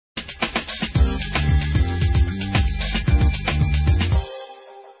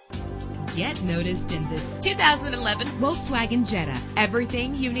get noticed in this 2011 Volkswagen Jetta.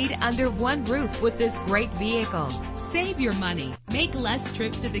 Everything you need under one roof with this great vehicle. Save your money. Make less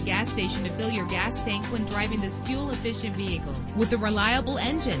trips to the gas station to fill your gas tank when driving this fuel-efficient vehicle. With a reliable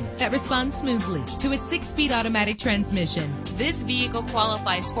engine that responds smoothly to its 6-speed automatic transmission. This vehicle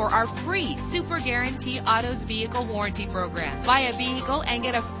qualifies for our free Super Guarantee Autos Vehicle Warranty Program. Buy a vehicle and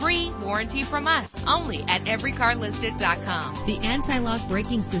get a free warranty from us only at everycarlisted.com. The anti-lock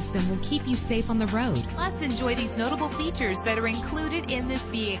braking system will keep you safe on the road. Plus, enjoy these notable features that are included in this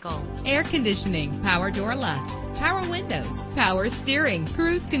vehicle: air conditioning, power door locks, power windows, power steering,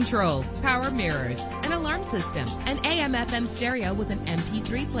 cruise control, power mirrors, an alarm system, an AM/FM stereo with an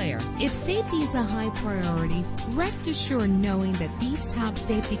MP3 player. If safety is a high priority, rest assured knowing that these top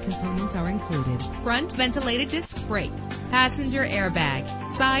safety components are included: front ventilated disc brakes, passenger airbag,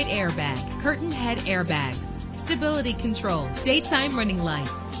 side airbag, curtain head airbags, stability control, daytime running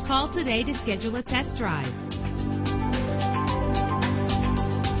lights. Call today to schedule a test drive.